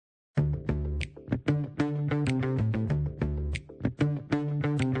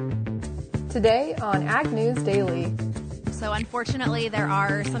Today on Ag News Daily. So unfortunately, there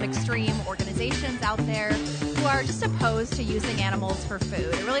are some extreme organizations out there who are just opposed to using animals for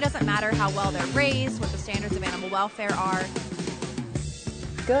food. It really doesn't matter how well they're raised, what the standards of animal welfare are.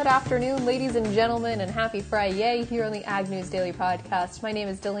 Good afternoon, ladies and gentlemen, and happy Friday here on the Ag News Daily podcast. My name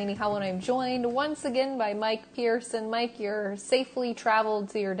is Delaney Howell, and I'm joined once again by Mike Pearson. Mike, you're safely traveled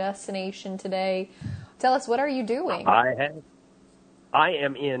to your destination today. Tell us, what are you doing? I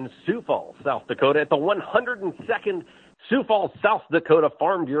am in Sioux Falls, South Dakota, at the 102nd Sioux Falls, South Dakota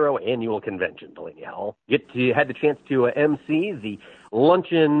Farm Bureau Annual Convention. Delaney Howell had the chance to MC the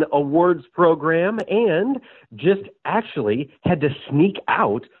Luncheon Awards program and just actually had to sneak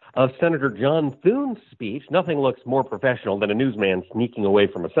out of Senator John Thune's speech. Nothing looks more professional than a newsman sneaking away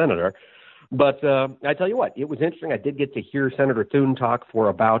from a senator. But I tell you what, it was interesting. I did get to hear Senator Thune talk for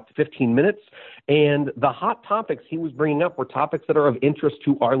about 15 minutes, and the hot topics he was bringing up were topics that are of interest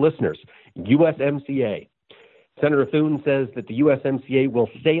to our listeners. USMCA. Senator Thune says that the USMCA will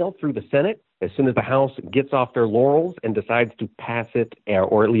sail through the Senate as soon as the House gets off their laurels and decides to pass it,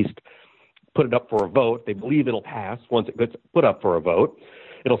 or at least put it up for a vote. They believe it'll pass once it gets put up for a vote.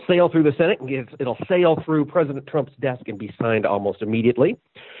 It'll sail through the Senate, and it'll sail through President Trump's desk and be signed almost immediately.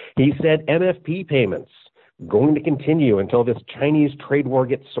 He said MFP payments going to continue until this Chinese trade war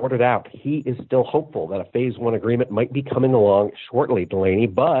gets sorted out. He is still hopeful that a Phase 1 agreement might be coming along shortly, Delaney,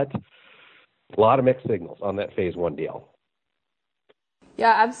 but a lot of mixed signals on that Phase 1 deal.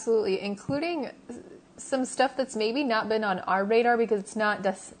 Yeah, absolutely, including some stuff that's maybe not been on our radar because it's not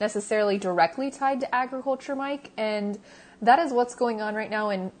necessarily directly tied to agriculture, Mike, and that is what's going on right now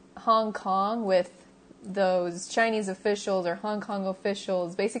in Hong Kong with those Chinese officials or Hong Kong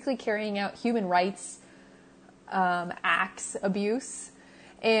officials basically carrying out human rights acts, abuse.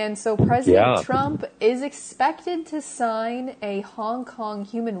 And so President Trump is expected to sign a Hong Kong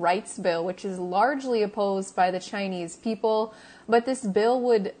human rights bill, which is largely opposed by the Chinese people. But this bill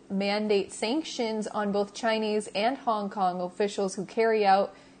would mandate sanctions on both Chinese and Hong Kong officials who carry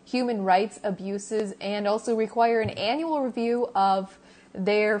out human rights abuses and also require an annual review of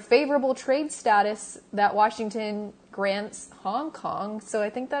their favorable trade status that Washington grants Hong Kong. So I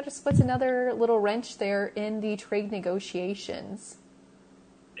think that just puts another little wrench there in the trade negotiations.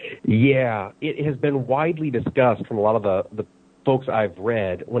 Yeah, it has been widely discussed from a lot of the folks I've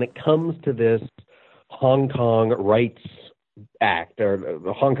read when it comes to this Hong Kong Rights Act or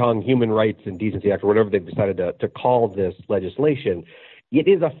the Hong Kong Human Rights and Decency Act or whatever they've decided to call this legislation. It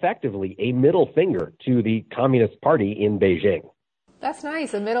is effectively a middle finger to the Communist Party in Beijing. That's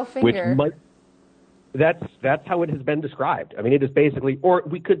nice, a middle finger. That's how it has been described. I mean, it is basically, or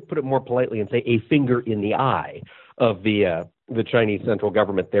we could put it more politely and say a finger in the eye of the Chinese central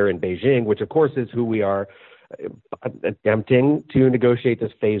government there in Beijing, which of course is who we are attempting to negotiate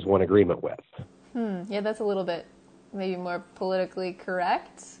this Phase 1 agreement with. Yeah, that's a little bit maybe more politically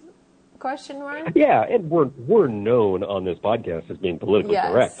correct? Question mark? Yeah, and we're known on this podcast as being politically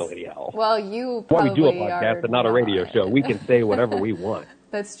correct, Lady Howell. Well, you probably why we do a podcast and not a radio show. We can say whatever we want.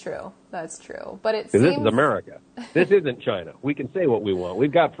 That's true. But it seems... This is America. This isn't China. We can say what we want.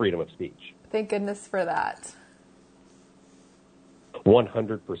 We've got freedom of speech. Thank goodness for that.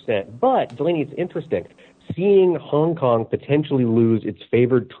 100%. But, Delaney, it's interesting. Seeing Hong Kong potentially lose its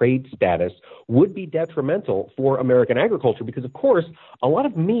favored trade status would be detrimental for American agriculture because, of course, a lot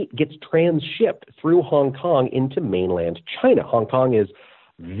of meat gets transshipped through Hong Kong into mainland China. Hong Kong and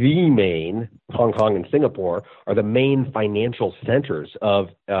Singapore are the main financial centers of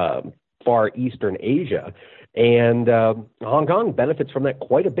far eastern Asia. And Hong Kong benefits from that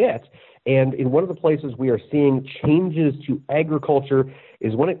quite a bit. And in one of the places we are seeing changes to agriculture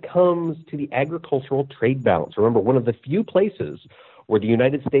is when it comes to the agricultural trade balance. Remember, one of the few places where the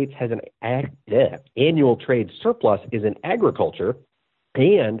United States has an annual trade surplus is in agriculture,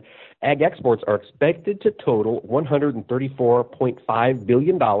 and ag exports are expected to total $134.5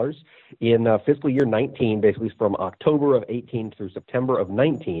 billion in fiscal year 19, basically from October of 18 through September of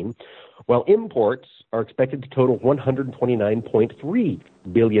 19, while imports are expected to total $129.3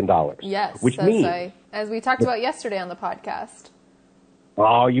 billion. Yes, which means, as we talked about yesterday on the podcast.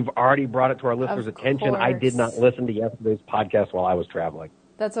 Oh, you've already brought it to our listeners' attention. Course. I did not listen to yesterday's podcast while I was traveling.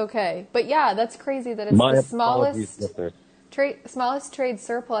 That's okay. But yeah, that's crazy that it's the smallest trade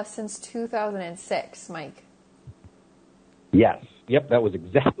surplus since 2006, Mike. Yes. Yep, that was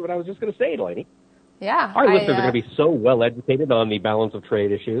exactly what I was just going to say, Delaney. Yeah. Our listeners are going to be so well educated on the balance of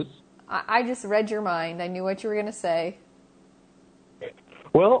trade issues. I just read your mind. I knew what you were going to say.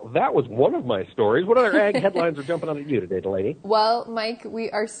 Well, that was one of my stories. What other ag headlines are jumping out at you today, Delaney? Well, Mike, we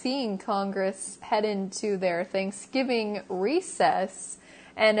are seeing Congress head into their Thanksgiving recess,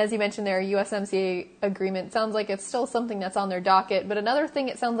 And as you mentioned, their USMCA agreement sounds like it's still something that's on their docket. But another thing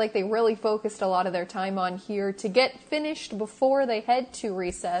it sounds like they really focused a lot of their time on here to get finished before they head to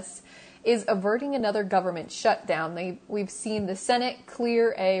recess is averting another government shutdown. We've seen the Senate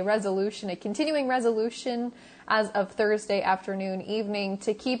clear a resolution, a continuing resolution as of Thursday afternoon, evening,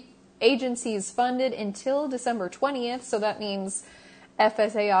 to keep agencies funded until December 20th. So that means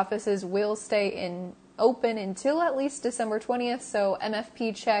FSA offices will stay open until at least December 20th. So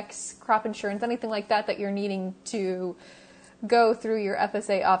MFP checks, crop insurance, anything like that you're needing to go through your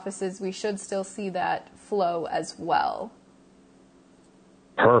FSA offices, we should still see that flow as well.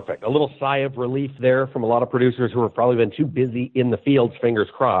 Perfect. A little sigh of relief there from a lot of producers who have probably been too busy in the fields, fingers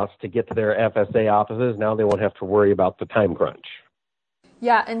crossed, to get to their FSA offices. Now they won't have to worry about the time crunch.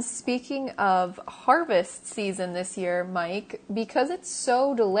 Yeah, and speaking of harvest season this year, Mike, because it's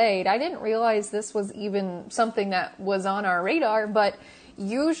so delayed, I didn't realize this was even something that was on our radar, but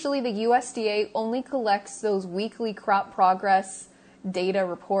usually the USDA only collects those weekly crop progress data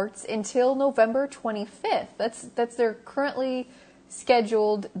reports until November 25th. That's their currently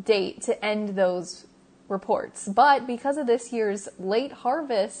scheduled date to end those reports. But because of this year's late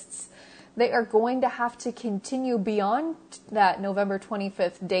harvests, they are going to have to continue beyond that November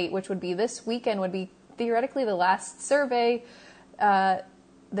 25th date, which would be this weekend, would be theoretically the last survey.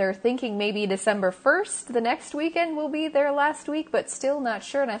 They're thinking maybe December 1st, the next weekend will be their last week, but still not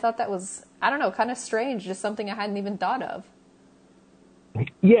sure. And I thought that was, kind of strange, just something I hadn't even thought of.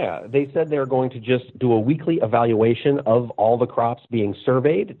 Yeah, they said they're going to just do a weekly evaluation of all the crops being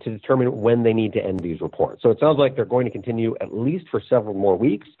surveyed to determine when they need to end these reports. So it sounds like they're going to continue at least for several more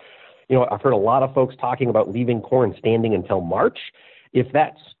weeks. I've heard a lot of folks talking about leaving corn standing until March. If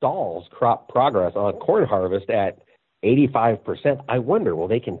that stalls crop progress on corn harvest at 85%, I wonder, will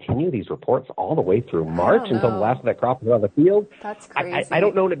they continue these reports all the way through March until the last of that crop is on the field? That's crazy. I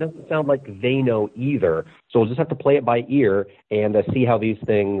don't know, and it doesn't sound like they know either. So we'll just have to play it by ear and see how these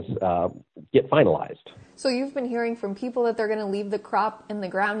things get finalized. So you've been hearing from people that they're going to leave the crop in the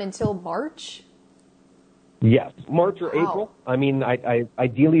ground until March? Yes, March or April. I mean,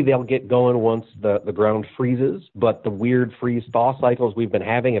 ideally they'll get going once the ground freezes, but the weird freeze-thaw cycles we've been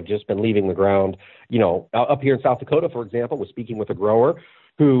having have just been leaving the ground. Up here in South Dakota, for example, was speaking with a grower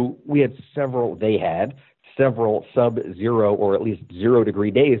who they had several sub-zero or at least 0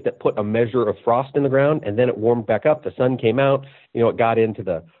 degree days that put a measure of frost in the ground, and then it warmed back up. The sun came out, it got into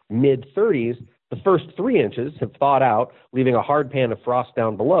the mid-30s. The first 3 inches have thawed out, leaving a hard pan of frost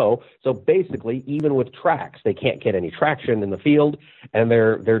down below. So basically, even with tracks, they can't get any traction in the field, and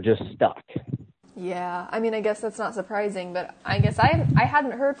they're just stuck. Yeah, I guess that's not surprising, but I guess I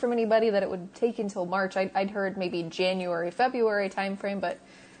hadn't heard from anybody that it would take until March. I'd heard maybe January, February timeframe, but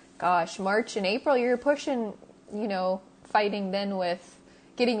gosh, March and April, you're pushing, fighting then with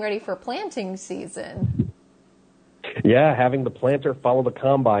getting ready for planting season. Yeah, having the planter follow the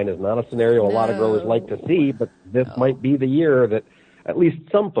combine is not a scenario a lot of growers like to see, but this might be the year that at least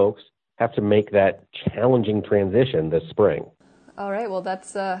some folks have to make that challenging transition this spring. All right, well,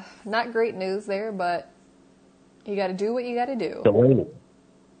 that's not great news there, but you got to do what you got to do. Delaney.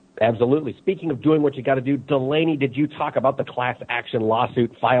 Absolutely. Speaking of doing what you got to do, Delaney, did you talk about the class action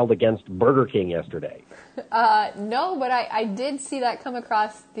lawsuit filed against Burger King yesterday? No, but I did see that come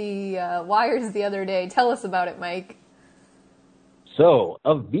across the wires the other day. Tell us about it, Mike. So,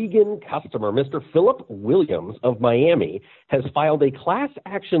 a vegan customer, Mr. Philip Williams of Miami, has filed a class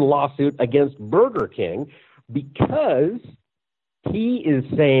action lawsuit against Burger King because he is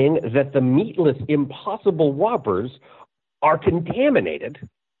saying that the meatless Impossible Whoppers are contaminated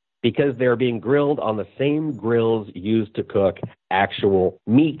because they're being grilled on the same grills used to cook actual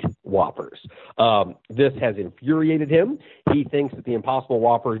meat Whoppers. This has infuriated him. He thinks that the Impossible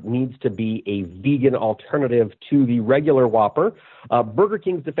Whopper needs to be a vegan alternative to the regular Whopper. Burger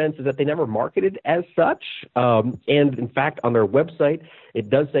King's defense is that they never marketed as such. And in fact, on their website,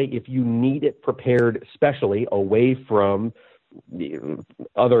 it does say if you need it prepared specially away from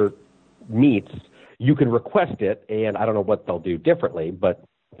other meats, you can request it. And I don't know what they'll do differently, but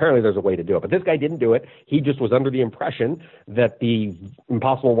apparently there's a way to do it. But this guy didn't do it. He just was under the impression that the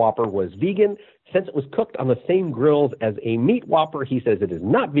Impossible Whopper was vegan. Since it was cooked on the same grills as a meat Whopper, he says it is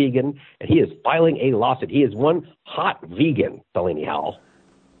not vegan, and he is filing a lawsuit. He is one hot vegan, Delaney Howell.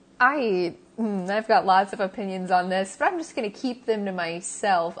 I've got lots of opinions on this, but I'm just going to keep them to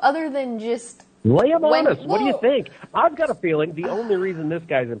myself, other than just... Lay them on us. What do you think? I've got a feeling the only reason this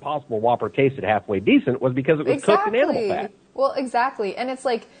guy's Impossible Whopper tasted halfway decent was because it was cooked in animal fat. Well, exactly. And it's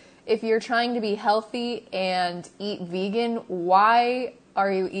like, if you're trying to be healthy and eat vegan, why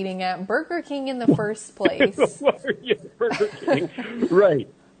are you eating at Burger King in the first place? Why are you at Burger King? Right.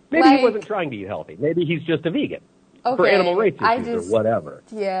 Maybe he wasn't trying to eat healthy. Maybe he's just a vegan for animal rights issues or whatever.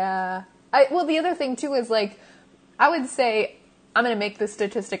 Yeah. Well, the other thing, too, is, like, I would say, I'm going to make this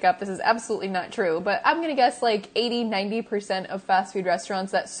statistic up. This is absolutely not true. But I'm going to guess, like, 80-90% of fast food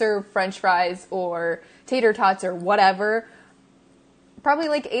restaurants that serve French fries or tater tots or whatever, probably,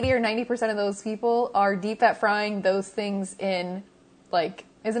 like, 80 or 90% of those people are deep fat frying those things in, like,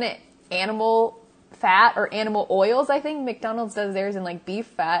 isn't it animal fat or animal oils? I think McDonald's does theirs in, like, beef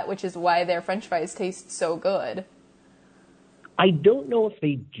fat, which is why their French fries taste so good. I don't know if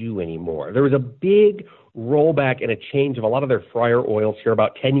they do anymore. There was a big rollback and a change of a lot of their fryer oils here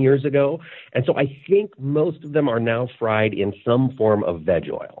about 10 years ago. And so I think most of them are now fried in some form of veg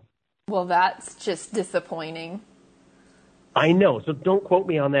oil. Well, that's just disappointing. I know. So don't quote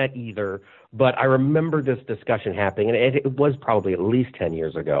me on that either. But I remember this discussion happening, and it was probably at least 10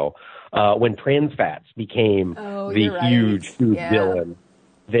 years ago, when trans fats became the huge food villain.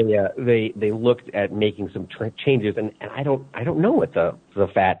 They looked at making some changes, and I don't know what the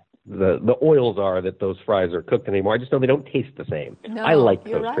oils are that those fries are cooked anymore. I just know they don't taste the same. No, I like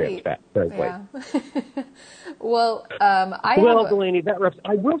those trans fats, frankly. Yeah. Well, Delaney, that wraps.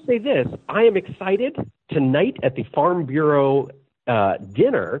 I will say this: I am excited tonight at the Farm Bureau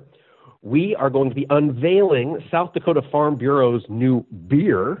dinner. We are going to be unveiling South Dakota Farm Bureau's new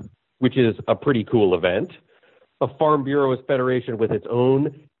beer, which is a pretty cool event. A Farm Bureau Federation with its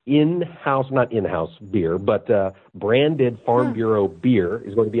own not in-house beer, but branded Farm Bureau beer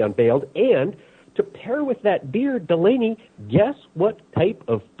is going to be unveiled. And to pair with that beer, Delaney, guess what type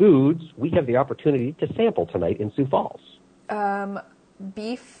of foods we have the opportunity to sample tonight in Sioux Falls?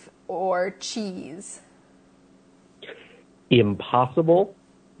 Beef or cheese? Impossible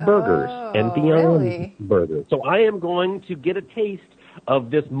Burgers and Beyond Burgers. So I am going to get a taste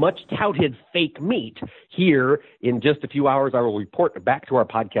of this much-touted fake meat here in just a few hours. I will report back to our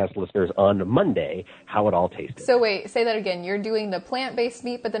podcast listeners on Monday how it all tasted. So wait, say that again. You're doing the plant-based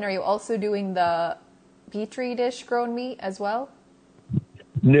meat, but then are you also doing the Petri dish grown meat as well?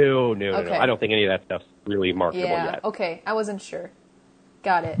 No. I don't think any of that stuff's really marketable yet. Okay. I wasn't sure.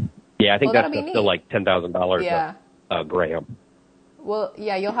 Got it. Yeah, I think that's still like $10,000 a gram. Well,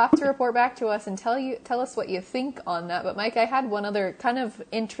 yeah, you'll have to report back to us and tell us what you think on that. But, Mike, I had one other kind of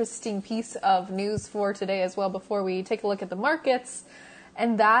interesting piece of news for today as well before we take a look at the markets,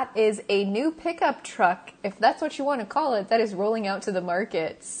 and that is a new pickup truck, if that's what you want to call it, that is rolling out to the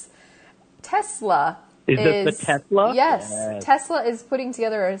markets. Tesla Is this the Tesla? Yes. Tesla is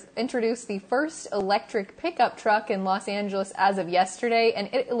introduced the first electric pickup truck in Los Angeles as of yesterday, and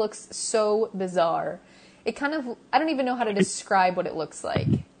it looks so bizarre. I don't even know how to describe what it looks like.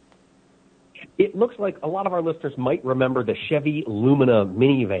 It looks like a lot of our listeners might remember the Chevy Lumina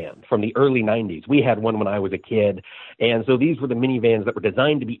minivan from the early 90s. We had one when I was a kid, and so these were the minivans that were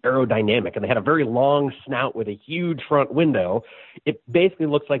designed to be aerodynamic, and they had a very long snout with a huge front window. It basically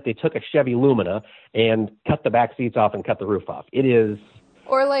looks like they took a Chevy Lumina and cut the back seats off and cut the roof off. It is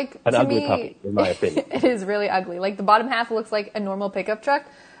an ugly puppy, in my opinion. It is really ugly. Like, the bottom half looks like a normal pickup truck,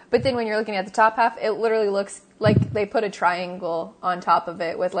 but then when you're looking at the top half, it literally looks like they put a triangle on top of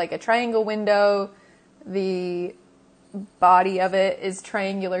it with like a triangle window. The body of it is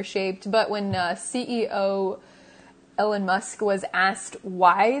triangular shaped. But when CEO Elon Musk was asked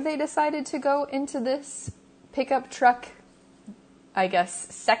why they decided to go into this pickup truck, I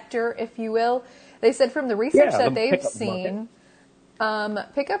guess, sector, if you will, they said from the research that they've seen,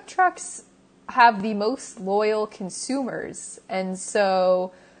 pickup trucks have the most loyal consumers. And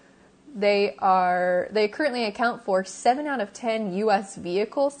so they currently account for 7 out of 10 U.S.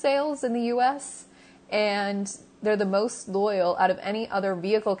 vehicle sales in the U.S., and they're the most loyal out of any other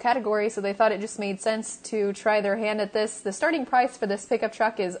vehicle category, so they thought it just made sense to try their hand at this. The starting price for this pickup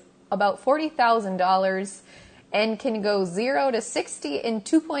truck is about $40,000 and can go 0 to 60 in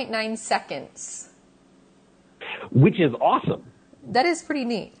 2.9 seconds. Which is awesome. That is pretty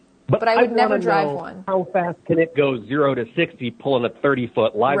neat. But I would never drive one. How fast can it go 0 to 60 pulling a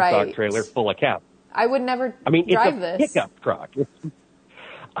 30-foot livestock trailer full of cows? I would never drive this. It's a pickup truck.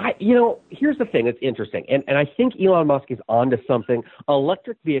 Here's the thing that's interesting, and I think Elon Musk is onto something.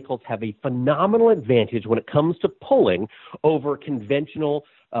 Electric vehicles have a phenomenal advantage when it comes to pulling over conventional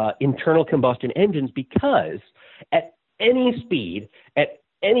internal combustion engines because at any speed, at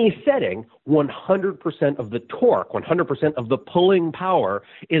any setting, 100% of the torque, 100% of the pulling power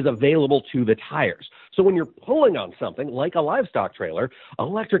is available to the tires. So when you're pulling on something like a livestock trailer,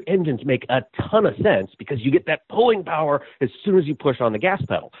 electric engines make a ton of sense because you get that pulling power as soon as you push on the gas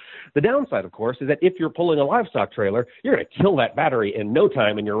pedal. The downside, of course, is that if you're pulling a livestock trailer, you're going to kill that battery in no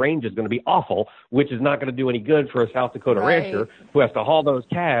time, and your range is going to be awful, which is not going to do any good for a South Dakota rancher who has to haul those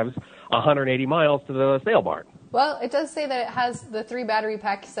calves 180 miles to the sale barn. Well, it does say that it has the 3 battery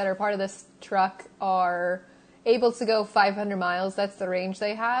packs that are part of this truck are able to go 500 miles. That's the range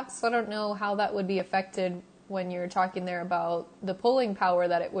they have. So I don't know how that would be affected when you're talking there about the pulling power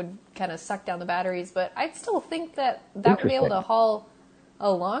that it would kind of suck down the batteries. But I'd still think that would be able to haul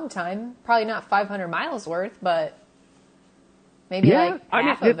a long time. Probably not 500 miles worth, but maybe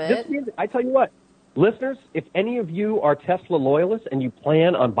half of it. I tell you what, listeners, if any of you are Tesla loyalists and you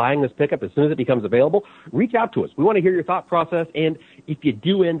plan on buying this pickup as soon as it becomes available, reach out to us. We want to hear your thought process, and if you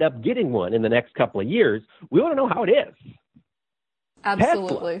do end up getting one in the next couple of years, we want to know how it is.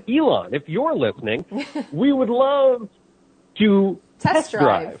 Absolutely. Tesla, Elon, if you're listening, we would love to test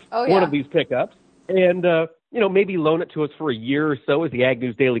drive one of these pickups and, maybe loan it to us for a year or so as the Ag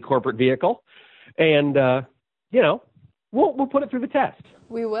News Daily corporate vehicle. And, we'll put it through the test.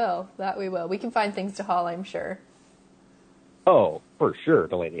 We will. That we will. We can find things to haul, I'm sure. Oh, for sure,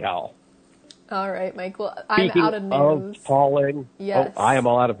 Delaney Howell. All right, Mike. Well, Speaking I'm out of news. Of hauling, yes. I am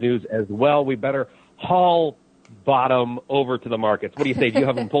all out of news as well. We better haul bottom over to the markets. What do you say? Do you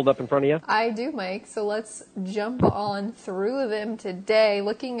have them pulled up in front of you? I do, Mike. So let's jump on through them today.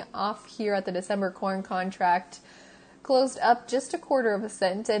 Looking off here at the December corn contract, closed up just 1/4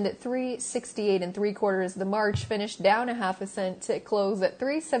 cent and at 3.68 3/4. The March finished down 1/2 cent to close at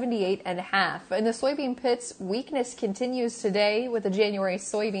 3.78 1/2. In the soybean pits, weakness continues today with the January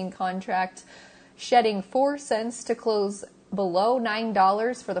soybean contract shedding 4 cents to close below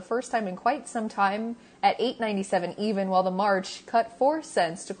 $9 for the first time in quite some time at 8.97 even, while the March cut 4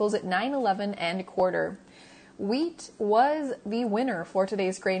 cents to close at 9.11 1/4. Wheat was the winner for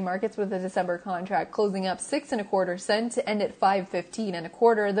today's grain markets with the December contract closing up 6 1/4 cents to end at 5.15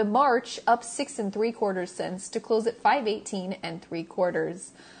 1/4. The March up 6 3/4 cents to close at 5.18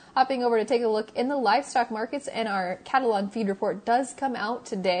 3/4. Hopping over to take a look in the livestock markets, and our cattle on feed report does come out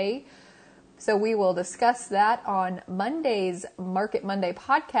today. So we will discuss that on Monday's Market Monday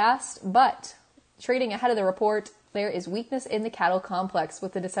podcast. But trading ahead of the report, there is weakness in the cattle complex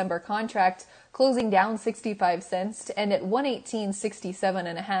with the December contract closing down 65 cents to end at 118.67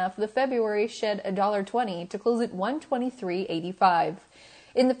 1/2. The February shed $1.20 to close at 123.85.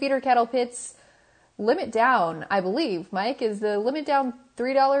 In the feeder cattle pits, limit down, I believe. Mike, is the limit down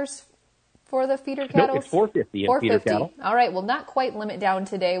 $3 for the feeder cattle? No, it's $4.50 in feeder cattle. All right, well, not quite limit down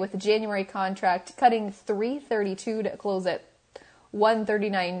today with the January contract cutting $3.32 to close at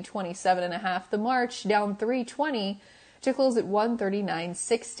 139.27 1/2. The March down 3.20 to close at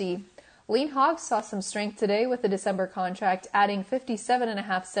 139.60. Lean hogs saw some strength today with the December contract adding 57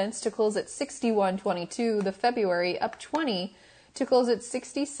 1/2 cents to close at 61.22. The February up 20 to close at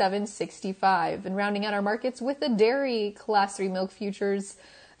 67.65. And rounding out our markets with the dairy Class 3 milk futures,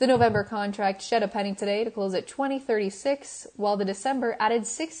 the November contract shed a penny today to close at 20.36, while the December added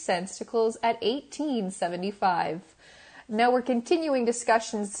 6 cents to close at 18.75. Now we're continuing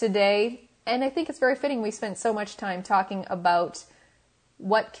discussions today, and I think it's very fitting we spent so much time talking about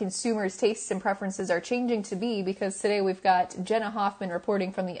what consumers' tastes and preferences are changing to be, because today we've got Jenna Hoffman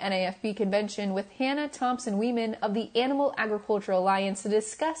reporting from the NAFB convention with Hannah Thompson-Weeman of the Animal Agriculture Alliance to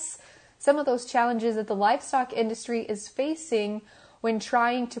discuss some of those challenges that the livestock industry is facing when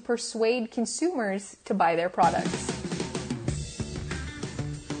trying to persuade consumers to buy their products.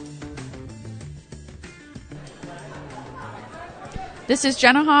 This is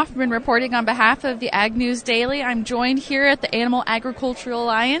Jenna Hoffman reporting on behalf of the Ag News Daily. I'm joined here at the Animal Agricultural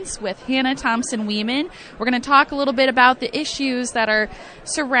Alliance with Hannah Thompson-Weeman. We're going to talk a little bit about the issues that are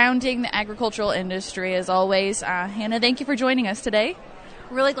surrounding the agricultural industry, as always. Hannah, thank you for joining us today.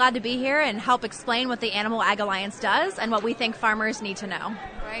 Really glad to be here and help explain what the Animal Ag Alliance does and what we think farmers need to know.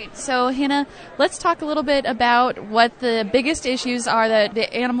 Right. So, Hannah, let's talk a little bit about what the biggest issues are that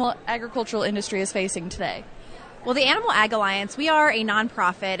the animal agricultural industry is facing today. Well, the Animal Ag Alliance, we are a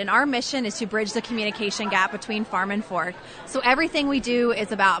nonprofit, and our mission is to bridge the communication gap between farm and fork. So everything we do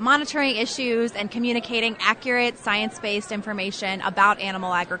is about monitoring issues and communicating accurate, science-based information about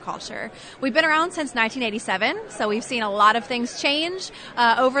animal agriculture. We've been around since 1987, so we've seen a lot of things change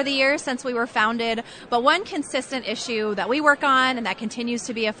over the years since we were founded. But one consistent issue that we work on and that continues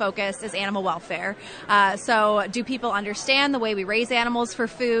to be a focus is animal welfare. So do people understand the way we raise animals for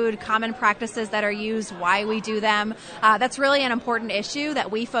food, common practices that are used, why we do that? them. That's really an important issue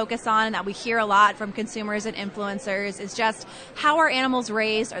that we focus on and that we hear a lot from consumers and influencers is just how are animals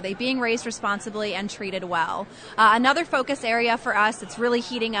raised? Are they being raised responsibly and treated well? Another focus area for us that's really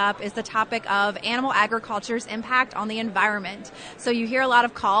heating up is the topic of animal agriculture's impact on the environment. So you hear a lot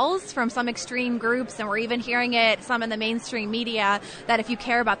of calls from some extreme groups, and we're even hearing it some in the mainstream media, that if you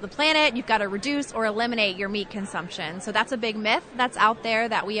care about the planet, you've got to reduce or eliminate your meat consumption. So that's a big myth that's out there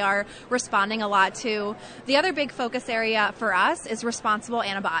that we are responding a lot to. The other big focus area for us is responsible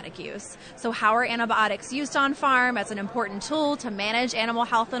antibiotic use. So how are antibiotics used on farm as an important tool to manage animal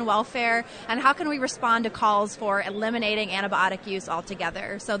health and welfare, and how can we respond to calls for eliminating antibiotic use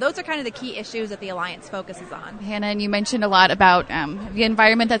altogether? So those are kind of the key issues that the Alliance focuses on. Hannah, and you mentioned a lot about the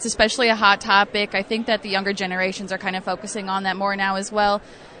environment. That's especially a hot topic. I think that the younger generations are kind of focusing on that more now as well.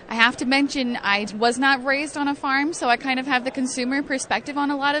 I have to mention I was not raised on a farm, so I kind of have the consumer perspective on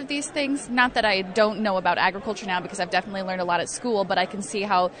a lot of these things. Not that I don't know about agriculture now, because I've definitely learned a lot at school, but I can see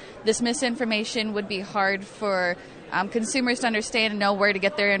how this misinformation would be hard for consumers to understand and know where to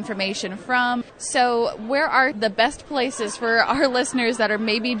get their information from. So where are the best places for our listeners that are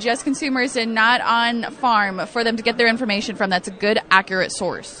maybe just consumers and not on farm for them to get their information from that's a good, accurate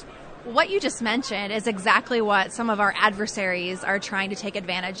source? What you just mentioned is exactly what some of our adversaries are trying to take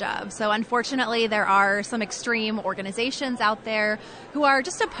advantage of. So unfortunately, there are some extreme organizations out there who are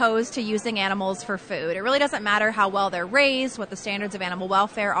just opposed to using animals for food. It really doesn't matter how well they're raised, what the standards of animal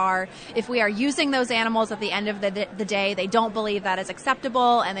welfare are. If we are using those animals at the end of the day, they don't believe that is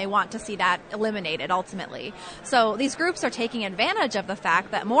acceptable, and they want to see that eliminated ultimately. So these groups are taking advantage of the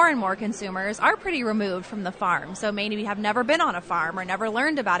fact that more and more consumers are pretty removed from the farm. So maybe have never been on a farm or never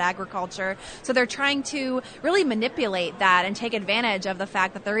learned about agriculture. So they're trying to really manipulate that and take advantage of the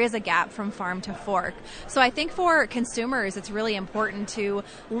fact that there is a gap from farm to fork. So I think for consumers, it's really important to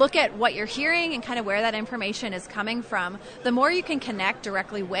look at what you're hearing and kind of where that information is coming from. The more you can connect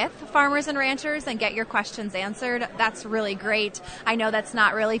directly with farmers and ranchers and get your questions answered, that's really great. I know that's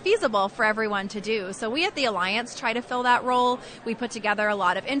not really feasible for everyone to do. So we at the Alliance try to fill that role. We put together a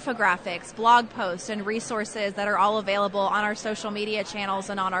lot of infographics, blog posts, and resources that are all available on our social media channels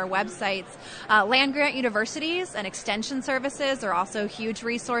and on our websites. Land-grant universities and extension services are also huge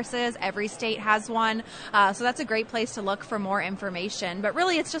resources. Every state has one. So that's a great place to look for more information. But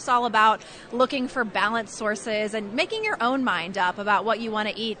really, it's just all about looking for balanced sources and making your own mind up about what you want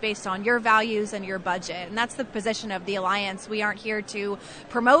to eat based on your values and your budget. And that's the position of the Alliance. We aren't here to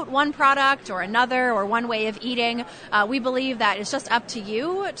promote one product or another or one way of eating. We believe that it's just up to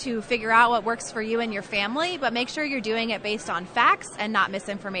you to figure out what works for you and your family, but make sure you're doing it based on facts and not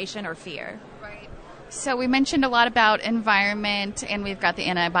misinformation or fear. Right. So we mentioned a lot about environment, and we've got the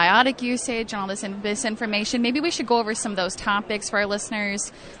antibiotic usage and all this misinformation. Maybe we should go over some of those topics for our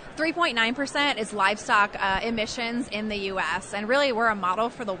listeners. 3.9% is livestock emissions in the U.S., and really we're a model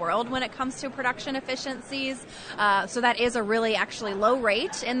for the world when it comes to production efficiencies. So that is a really actually low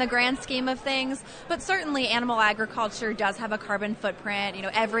rate in the grand scheme of things, but certainly animal agriculture does have a carbon footprint.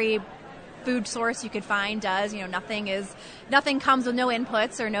 Every food source you could find does. Nothing comes with no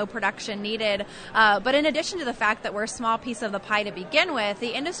inputs or no production needed. But in addition to the fact that we're a small piece of the pie to begin with,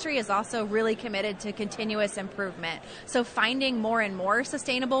 the industry is also really committed to continuous improvement. So finding more and more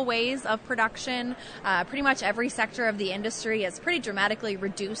sustainable ways of production. Pretty much every sector of the industry has pretty dramatically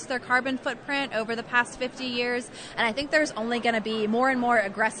reduced their carbon footprint over the past 50 years. And I think there's only going to be more and more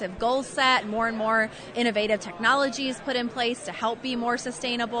aggressive goals set, more and more innovative technologies put in place to help be more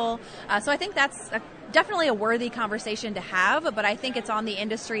sustainable. So I think that's definitely a worthy conversation to have, but I think it's on the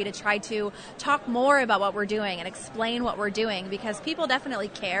industry to try to talk more about what we're doing and explain what we're doing, because people definitely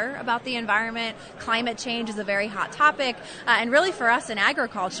care about the environment. Climate change is a very hot topic, and really for us in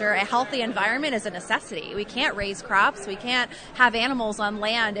agriculture, a healthy environment is a necessity. We can't raise crops, we can't have animals on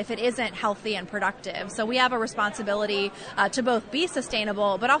land if it isn't healthy and productive. So we have a responsibility to both be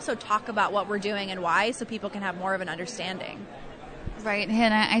sustainable, but also talk about what we're doing and why, so people can have more of an understanding. Right,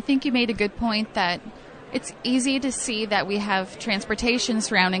 Hannah, I think you made a good point that it's easy to see that we have transportation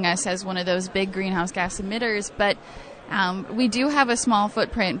surrounding us as one of those big greenhouse gas emitters, but we do have a small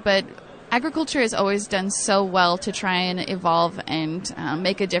footprint, but agriculture has always done so well to try and evolve and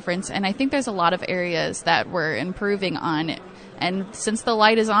make a difference, and I think there's a lot of areas that we're improving on. And since the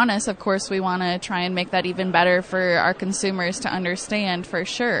light is on us, of course, we want to try and make that even better for our consumers to understand for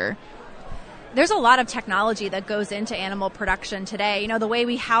sure. There's a lot of technology that goes into animal production today. The way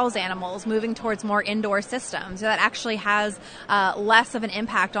we house animals, moving towards more indoor systems, that actually has less of an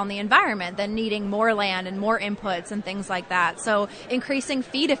impact on the environment than needing more land and more inputs and things like that. So increasing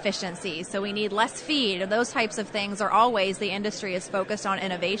feed efficiency, so we need less feed. Those types of things are all ways the industry is focused on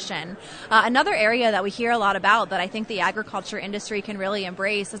innovation. Another area that we hear a lot about that I think the agriculture industry can really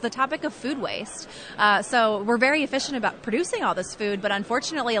embrace is the topic of food waste. So we're very efficient about producing all this food, but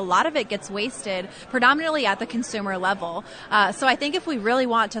unfortunately a lot of it gets wasted predominantly at the consumer level. So I think if we really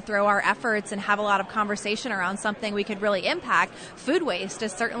want to throw our efforts and have a lot of conversation around something we could really impact, food waste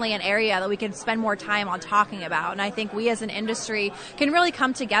is certainly an area that we could spend more time on talking about. And I think we as an industry can really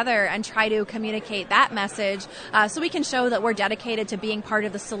come together and try to communicate that message so we can show that we're dedicated to being part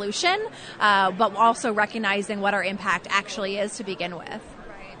of the solution, but also recognizing what our impact actually is to begin with.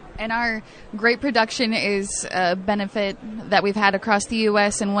 And our great production is a benefit that we've had across the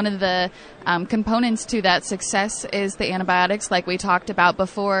U.S. And one of the components to that success is the antibiotics, like we talked about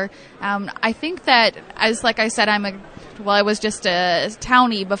before. I think that, like I said, I was just a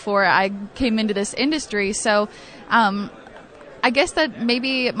townie before I came into this industry. So I guess that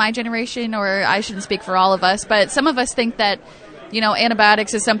maybe my generation, or I shouldn't speak for all of us, but some of us think that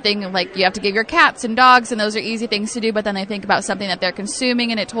antibiotics is something like you have to give your cats and dogs, and those are easy things to do, but then they think about something that they're consuming,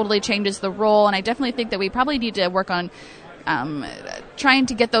 and it totally changes the role. And I definitely think that we probably need to work on trying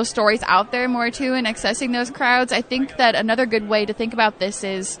to get those stories out there more, too, and accessing those crowds. I think that another good way to think about this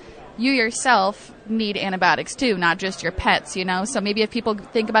is you yourself need antibiotics, too, not just your pets, So maybe if people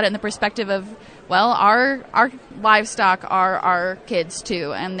think about it in the perspective of, well, our livestock are our kids,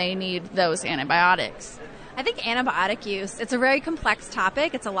 too, and they need those antibiotics. I think antibiotic use, it's a very complex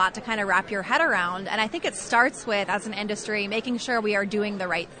topic. It's a lot to kind of wrap your head around. And I think it starts with, as an industry, making sure we are doing the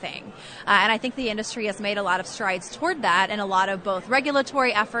right thing. And I think the industry has made a lot of strides toward that, and a lot of both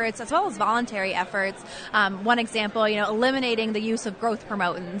regulatory efforts as well as voluntary efforts. One example, eliminating the use of growth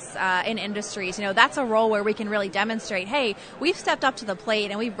promotants in industries. That's a role where we can really demonstrate, hey, we've stepped up to the plate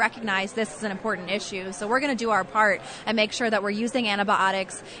and we've recognized this is an important issue. So we're going to do our part and make sure that we're using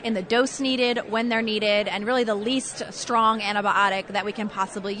antibiotics in the dose needed, when they're needed, and really the least strong antibiotic that we can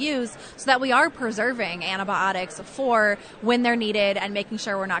possibly use, so that we are preserving antibiotics for when they're needed and making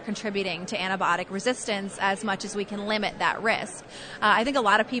sure we're not contributing to antibiotic resistance as much as we can limit that risk. I think a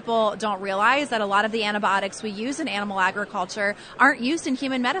lot of people don't realize that a lot of the antibiotics we use in animal agriculture aren't used in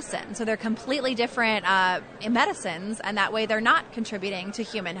human medicine. So they're completely different medicines, and that way they're not contributing to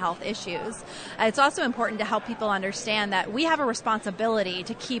human health issues. It's also important to help people understand that we have a responsibility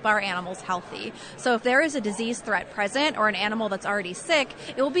to keep our animals healthy. So if there is a disease threat present or an animal that's already sick,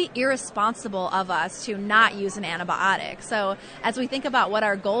 it will be irresponsible of us to not use an antibiotic. So as we think about what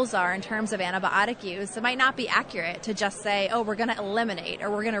our goals are in terms of antibiotic use, it might not be accurate to just say, oh, we're going to eliminate or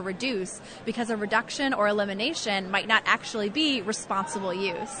we're going to reduce, because a reduction or elimination might not actually be responsible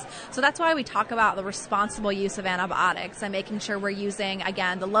use. So that's why we talk about the responsible use of antibiotics and making sure we're using,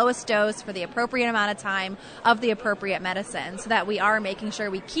 again, the lowest dose for the appropriate amount of time of the appropriate medicine, so that we are making sure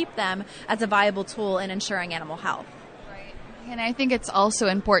we keep them as a viable tool in ensuring animal health. Right. And I think it's also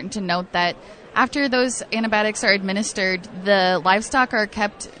important to note that after those antibiotics are administered, the livestock are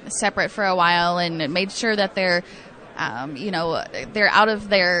kept separate for a while and made sure that they're out of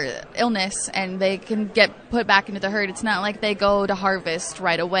their illness and they can get put back into the herd. It's not like they go to harvest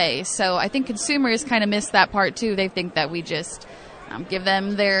right away. So I think consumers kind of miss that part too. They think that we just give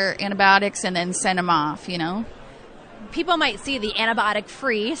them their antibiotics and then send them off, People might see the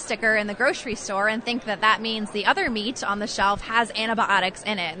antibiotic-free sticker in the grocery store and think that that means the other meat on the shelf has antibiotics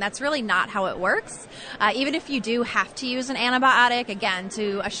in it, and that's really not how it works. Even if you do have to use an antibiotic, again,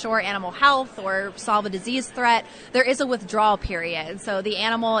 to assure animal health or solve a disease threat, there is a withdrawal period. So the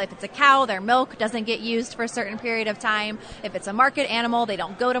animal, if it's a cow, their milk doesn't get used for a certain period of time. If it's a market animal, they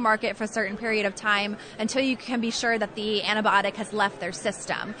don't go to market for a certain period of time until you can be sure that the antibiotic has left their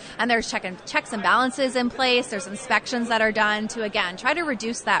system. And there's checks and balances in place. There's inspections that are done to, again, try to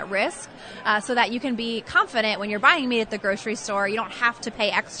reduce that risk so that you can be confident when you're buying meat at the grocery store. You don't have to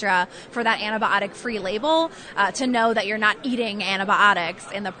pay extra for that antibiotic-free label to know that you're not eating antibiotics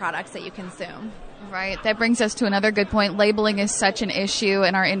in the products that you consume. Right. That brings us to another good point. Labeling is such an issue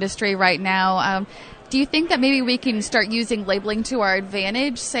in our industry right now. Do you think that maybe we can start using labeling to our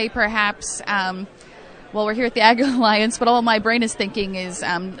advantage? Say perhaps... Well, we're here at the Ag Alliance, but all my brain is thinking is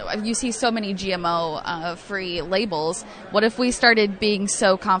you see so many GMO-free labels. What if we started being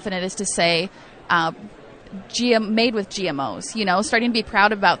so confident as to say made with GMOs, starting to be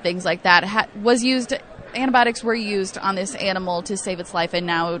proud about things like that, was used antibiotics were used on this animal to save its life, and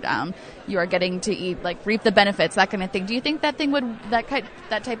now you are getting to reap the benefits, that kind of thing. Do you think that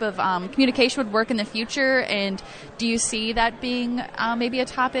type of communication would work in the future? And do you see that being maybe a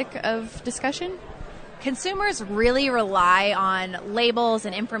topic of discussion? Consumers really rely on labels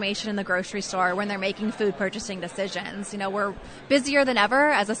and information in the grocery store when they're making food purchasing decisions. We're busier than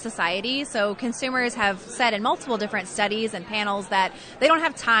ever as a society, so consumers have said in multiple different studies and panels that they don't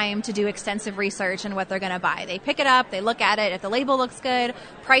have time to do extensive research in what they're going to buy. They pick it up, they look at it. If the label looks good,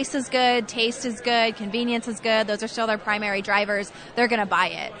 price is good, taste is good, convenience is good, those are still their primary drivers, they're going to buy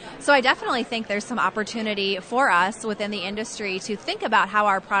it. So I definitely think there's some opportunity for us within the industry to think about how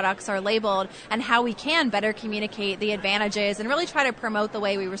our products are labeled and how we can better communicate the advantages and really try to promote the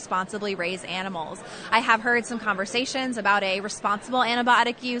way we responsibly raise animals. I have heard some conversations about a responsible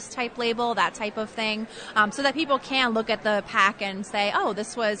antibiotic use type label, that type of thing, so that people can look at the pack and say, oh,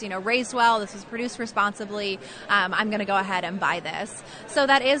 this was raised well, this was produced responsibly, I'm going to go ahead and buy this. So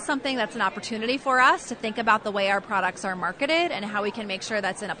that is something that's an opportunity for us to think about the way our products are marketed and how we can make sure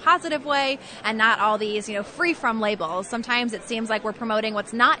that's in a positive way and not all these free from labels. Sometimes it seems like we're promoting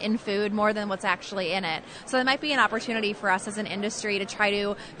what's not in food more than what's actually in it. So there might be an opportunity for us as an industry to try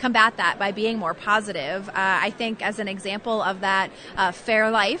to combat that by being more positive. I think as an example of that,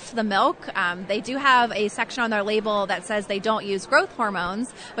 Fairlife, the milk, they do have a section on their label that says they don't use growth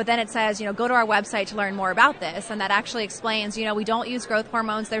hormones, but then it says, go to our website to learn more about this. And that actually explains, we don't use growth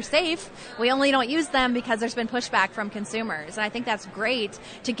hormones. They're safe. We only don't use them because there's been pushback from consumers. And I think that's great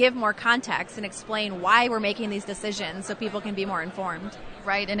to give more context and explain why we're making these decisions so people can be more informed.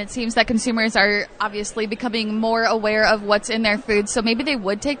 Right, and it seems that consumers are obviously becoming more aware of what's in their food, so maybe they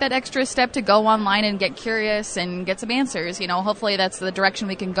would take that extra step to go online and get curious and get some answers. Hopefully that's the direction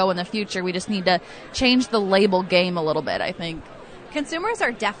we can go in the future. We just need to change the label game a little bit, I think. Consumers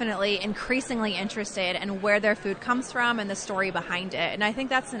are definitely increasingly interested in where their food comes from and the story behind it. And I think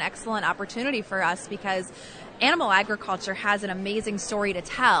that's an excellent opportunity for us because animal agriculture has an amazing story to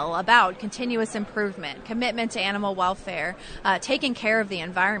tell about continuous improvement, commitment to animal welfare, taking care of the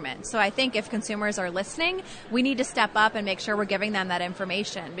environment. So I think if consumers are listening, we need to step up and make sure we're giving them that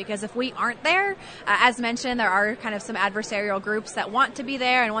information. Because if we aren't there, as mentioned, there are kind of some adversarial groups that want to be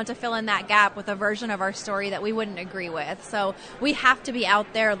there and want to fill in that gap with a version of our story that we wouldn't agree with. So we have to be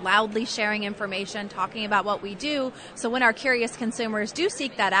out there loudly sharing information, talking about what we do, so when our curious consumers do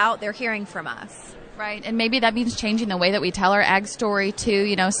seek that out, they're hearing from us. Right, and maybe that means changing the way that we tell our ag story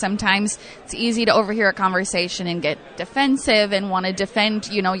too. Sometimes it's easy to overhear a conversation and get defensive and want to defend,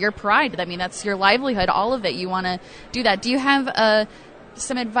 your pride. I mean, that's your livelihood, all of it. You want to do that. Do you have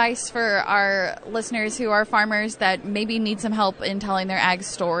some advice for our listeners who are farmers that maybe need some help in telling their ag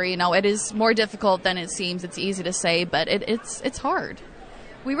story? It is more difficult than it seems. It's easy to say, but it's hard.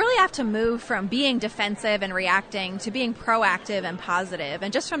 We really have to move from being defensive and reacting to being proactive and positive.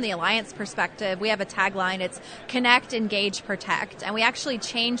 And just from the Alliance perspective, we have a tagline. It's connect, engage, protect. And we actually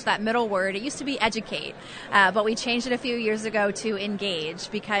changed that middle word. It used to be educate, but we changed it a few years ago to engage,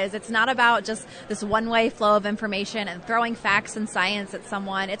 because it's not about just this one-way flow of information and throwing facts and science at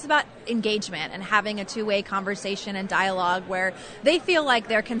someone. It's about engagement and having a two-way conversation and dialogue where they feel like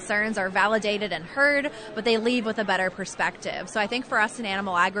their concerns are validated and heard, but they leave with a better perspective. So I think for us in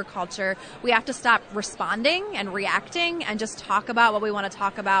animal agriculture, we have to stop responding and reacting and just talk about what we want to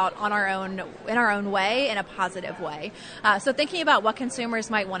talk about in our own way, in a positive way. So thinking about what consumers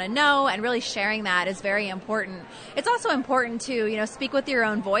might want to know and really sharing that is very important. It's also important to, speak with your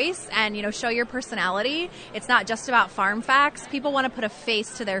own voice and, show your personality. It's not just about farm facts. People want to put a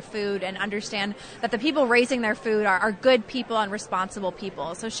face to their food and understand that the people raising their food are good people and responsible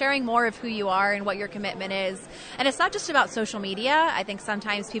people. So sharing more of who you are and what your commitment is. And it's not just about social media. I think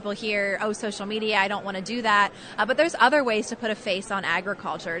sometimes people hear, social media, I don't want to do that. But there's other ways to put a face on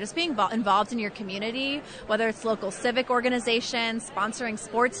agriculture. Just being involved in your community, whether it's local civic organizations, sponsoring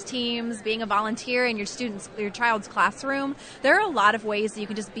sports teams, being a volunteer in your child's classroom. There are a lot of ways that you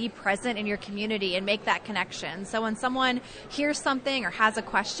can just be present in your community and make that connection. So when someone hears something or has a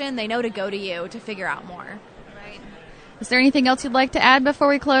question, they know to go to you to figure out more. Right. Is there anything else you'd like to add before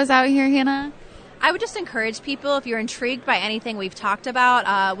we close out here, Hannah? I would just encourage people, if you're intrigued by anything we've talked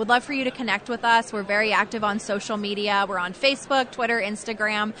about, would love for you to connect with us. We're very active on social media. We're on Facebook, Twitter,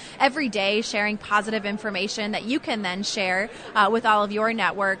 Instagram, every day sharing positive information that you can then share with all of your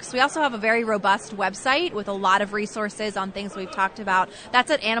networks. We also have a very robust website with a lot of resources on things we've talked about.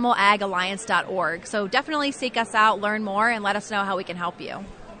 That's at animalagalliance.org. So definitely seek us out, learn more, and let us know how we can help you.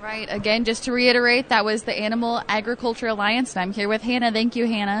 Right. Again, just to reiterate, that was the Animal Agriculture Alliance, and I'm here with Hannah. Thank you,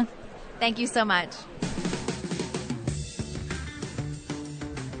 Hannah. Thank you so much.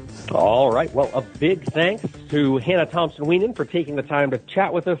 All right. Well, a big thanks to Hannah Thompson-Weenan for taking the time to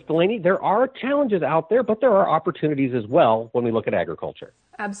chat with us, Delaney. There are challenges out there, but there are opportunities as well when we look at agriculture.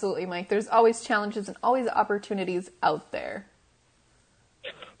 Absolutely, Mike. There's always challenges and always opportunities out there.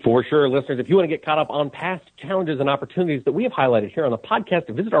 For sure, listeners, if you want to get caught up on past challenges and opportunities that we have highlighted here on the podcast,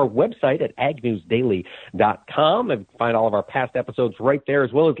 visit our website at agnewsdaily.com and find all of our past episodes right there,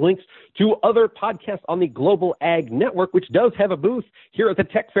 as well as links to other podcasts on the Global Ag Network, which does have a booth here at the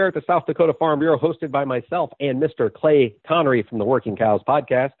Tech Fair at the South Dakota Farm Bureau, hosted by myself and Mr. Clay Connery from the Working Cows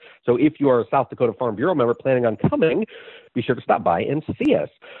podcast. So if you are a South Dakota Farm Bureau member planning on coming, be sure to stop by and see us.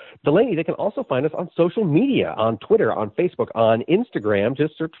 Delaney, they can also find us on social media, on Twitter, on Facebook, on Instagram.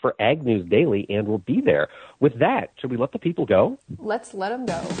 Just search for Ag News Daily, and we'll be there. With that, should we let the people go? Let's let them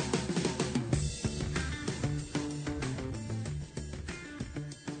go.